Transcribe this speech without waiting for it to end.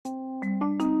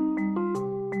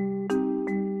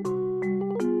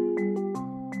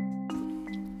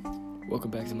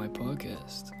Welcome back to my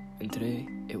podcast, and today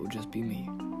it will just be me.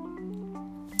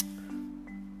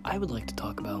 I would like to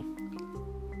talk about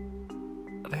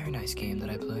a very nice game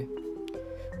that I play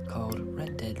called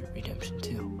Red Dead Redemption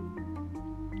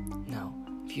 2. Now,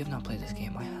 if you have not played this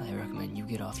game, I highly recommend you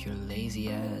get off your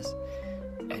lazy ass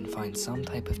and find some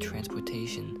type of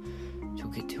transportation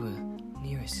to get to a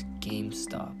nearest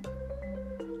GameStop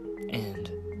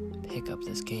and pick up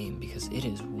this game because it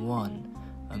is one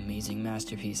amazing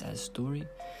masterpiece as story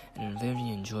and a very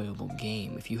enjoyable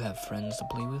game if you have friends to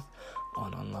play with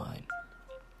online.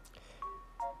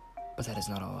 But that is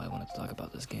not all I wanted to talk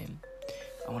about this game.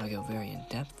 I want to go very in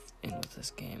depth in with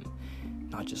this game,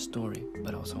 not just story,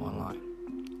 but also online.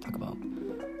 Talk about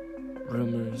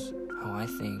rumors, how I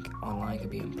think online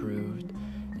could be improved,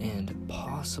 and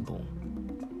possible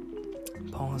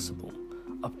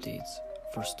updates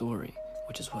for story,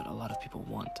 which is what a lot of people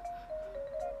want.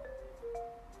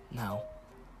 Now,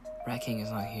 Rat King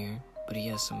is not here, but he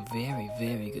has some very,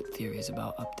 very good theories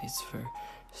about updates for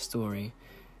story,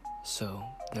 so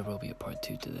there will be a part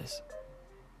 2 to this.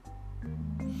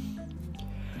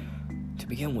 To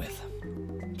begin with,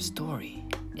 story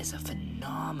is a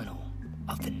phenomenal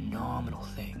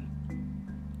thing.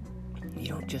 You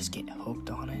don't just get hooked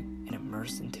on it and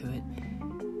immersed into it.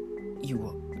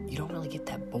 You don't really get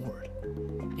that bored,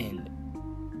 and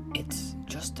it's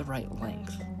just the right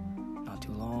length. Not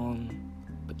too long,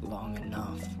 but long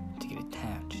enough to get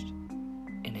attached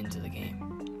and into the game.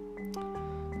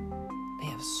 They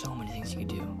have so many things you can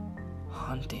do.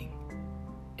 Hunting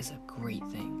is a great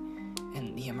thing,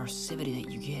 and the immersivity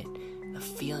that you get, the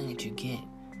feeling that you get,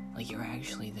 like you're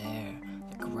actually there,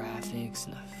 the graphics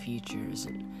and the features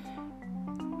and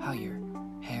how your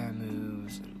hair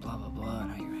moves and blah blah blah,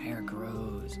 and how your hair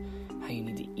grows, how you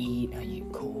need to eat, how you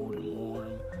get cold and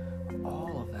warm,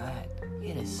 all of that.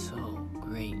 It is so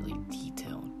greatly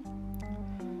detailed.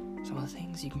 Some of the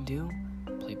things you can do: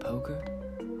 play poker,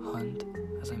 hunt,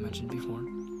 as I mentioned before.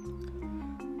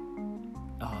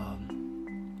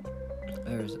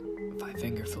 There's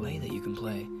 5-finger fillet that you can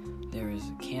play. There is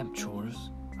camp chores.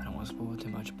 I don't want to spoil it too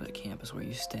much, but camp is where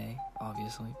you stay,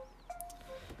 obviously.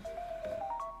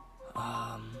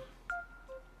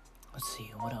 Let's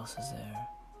see, what else is there?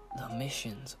 The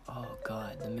missions. Oh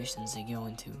god, the missions they go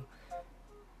into.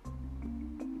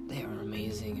 They are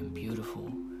amazing and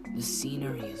beautiful. The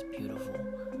scenery is beautiful.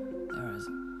 There is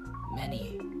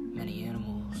many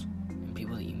animals and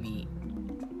people that you meet.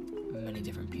 Many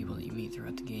different people that you meet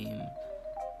throughout the game.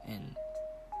 And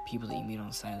people that you meet on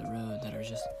the side of the road that are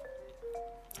just...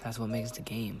 That's what makes the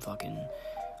game fucking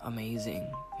amazing,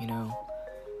 you know?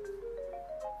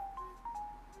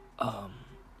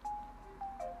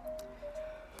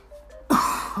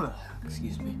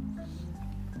 Excuse me.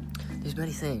 There's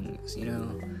many things, you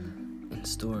know, in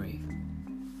story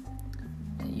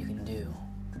that you can do.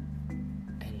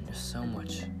 And there's so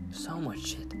much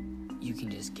shit you can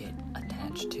just get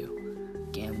attached to.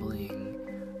 Gambling,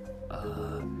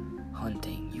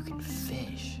 hunting, you can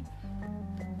fish.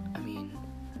 I mean,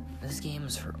 this game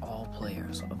is for all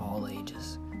players of all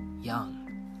ages. Young,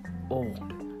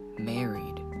 old,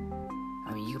 married.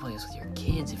 I mean, you can play this with your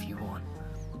kids if you want.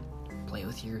 Play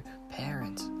with your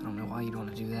parents. I don't know why you'd want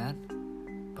to do that,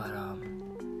 but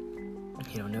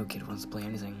you know, no kid wants to play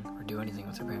anything or do anything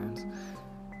with their parents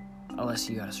unless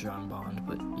you got a strong bond.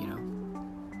 But you know,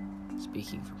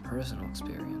 speaking from personal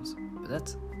experience, but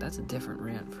that's a different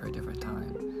rant for a different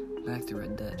time. Back to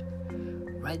Red Dead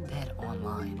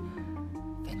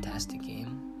Online, fantastic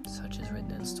game, such as Red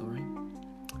Dead Story,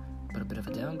 but a bit of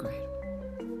a downgrade.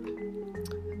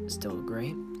 Still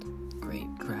great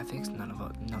graphics. None of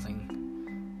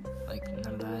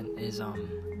that is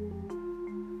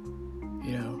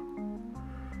you know,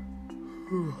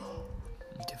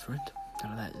 different.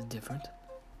 None of that is different.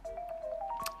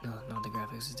 None of the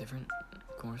graphics is different,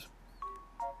 of course.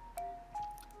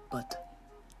 But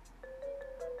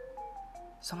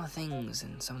some of the things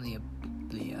and some of the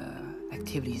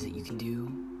activities that you can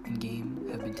do in game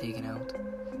have been taken out,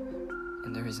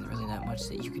 and there isn't really that much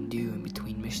that you can do in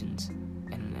between missions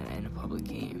and a public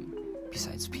game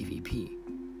besides PvP.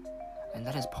 And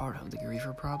that is part of the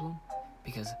griefer problem,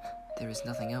 because there is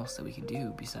nothing else that we can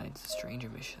do besides the stranger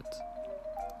missions.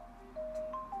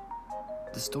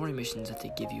 The story missions that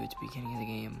they give you at the beginning of the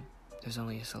game, there's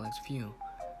only a select few.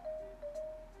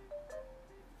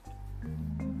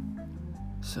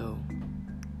 So,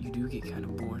 you do get kind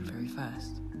of bored very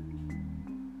fast.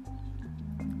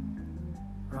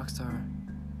 Rockstar,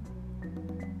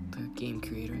 the game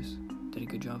creators, did a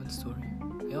good job in story.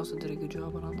 They also did a good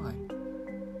job on online.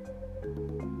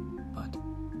 But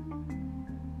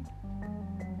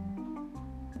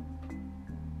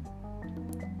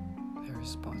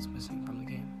numerous spots missing from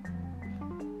the game.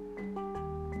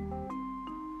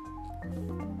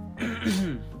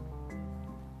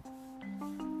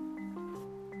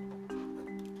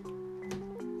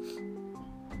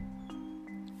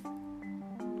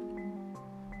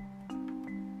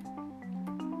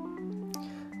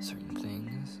 Certain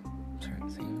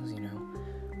things, you know.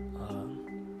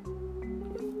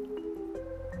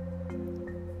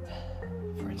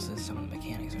 For instance, some of the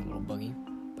mechanics are a little buggy,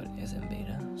 but it is in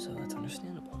beta, so that's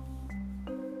understandable.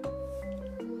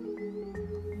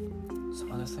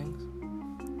 Some other things.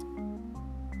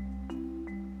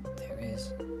 There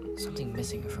is something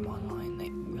missing from online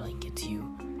that really gets you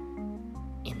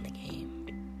in the game.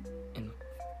 And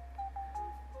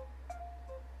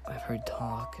I've heard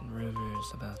talk and rumors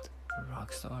about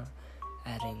Rockstar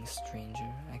adding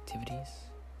stranger activities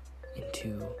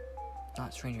into,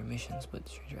 not stranger missions, but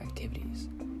stranger activities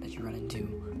that you run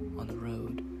into on the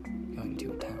road going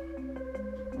to a town.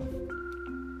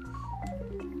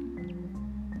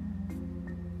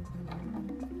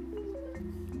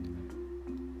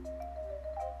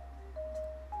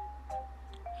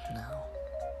 Now,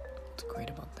 what's great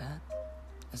about that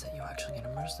is that you actually get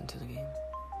immersed into the game.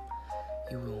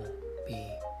 You will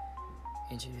be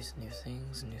introduced to new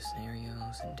things, new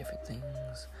scenarios, and different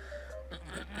things.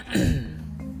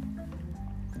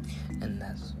 And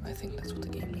I think that's what the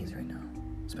game needs right now,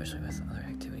 especially with other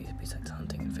activities besides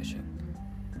hunting and fishing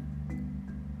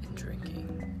and drinking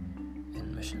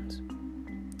and missions.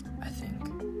 I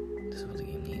think this is what the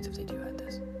game needs if they do add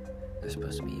this. There's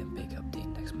supposed to be a big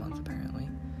update next month, apparently,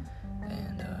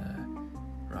 and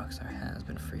Rockstar has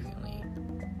been frequently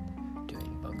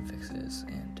doing bug fixes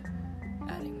and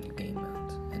adding new game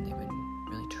modes, and they've been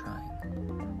really trying.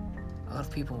 A lot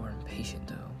of people are impatient,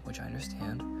 though, which I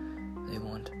understand. They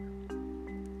want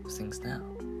things now,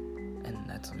 and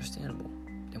that's understandable.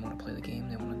 They want to play the game.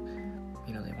 They want to,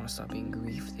 they want to stop being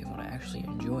grief. They want to actually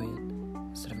enjoy it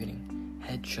instead of getting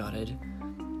headshotted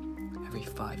every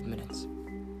 5 minutes,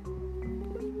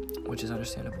 which is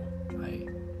understandable. I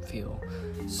feel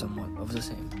somewhat of the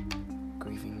same.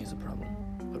 Griefing is a problem,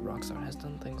 but Rockstar has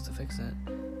done things to fix it,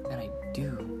 and I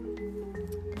do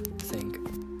think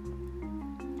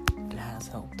it has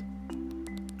helped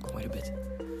quite a bit.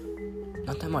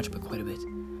 Not that much, but quite a bit.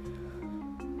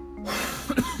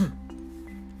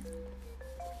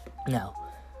 Now,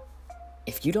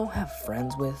 if you don't have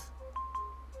friends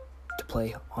to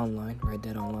play online, Red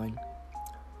Dead Online,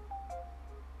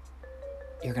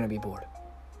 you're gonna be bored.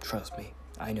 Trust me,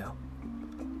 I know.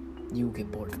 You will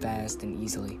get bored fast and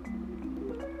easily.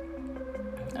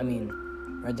 I mean,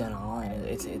 Red Dead Online,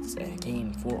 it's a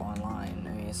game for online.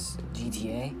 I mean, it's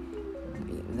GTA.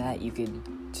 That you could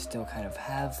still kind of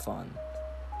have fun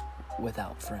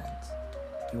without friends.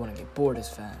 You want to get bored as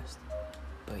fast.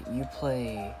 But you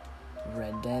play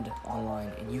Red Dead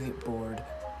Online and you get bored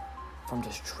from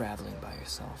just traveling by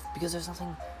yourself. Because there's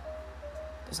nothing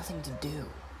to do.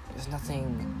 There's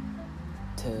nothing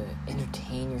to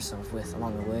entertain yourself with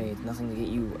along the way. Nothing to get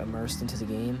you immersed into the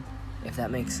game, if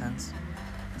that makes sense.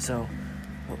 So,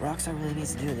 what Rockstar really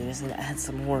needs to do, they just need to add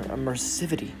some more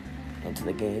immersivity into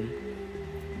the game.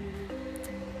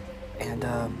 And,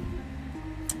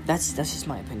 that's just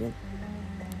my opinion.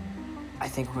 I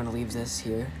think we're gonna leave this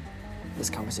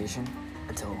conversation,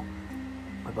 until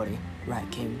my buddy, Rat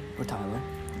King, or Tyler,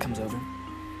 comes over.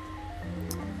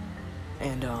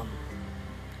 And,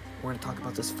 we're gonna talk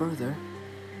about this further.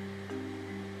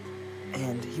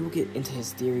 And he will get into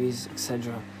his theories,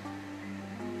 etc.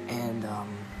 And,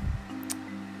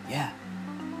 yeah.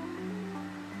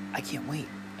 I can't wait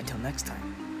until next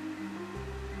time.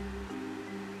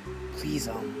 Please,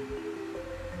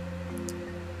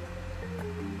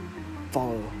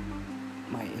 follow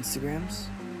my Instagrams.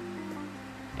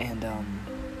 And,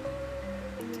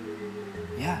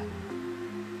 yeah.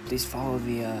 Please follow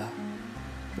the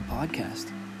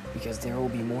podcast, because there will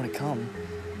be more to come.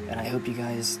 And I hope you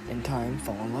guys, in time,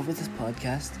 fall in love with this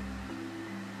podcast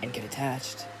and get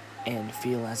attached and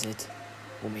feel as it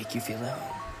will make you feel at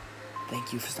home.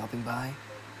 Thank you for stopping by,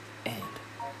 and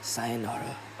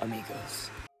sayonara, amigos.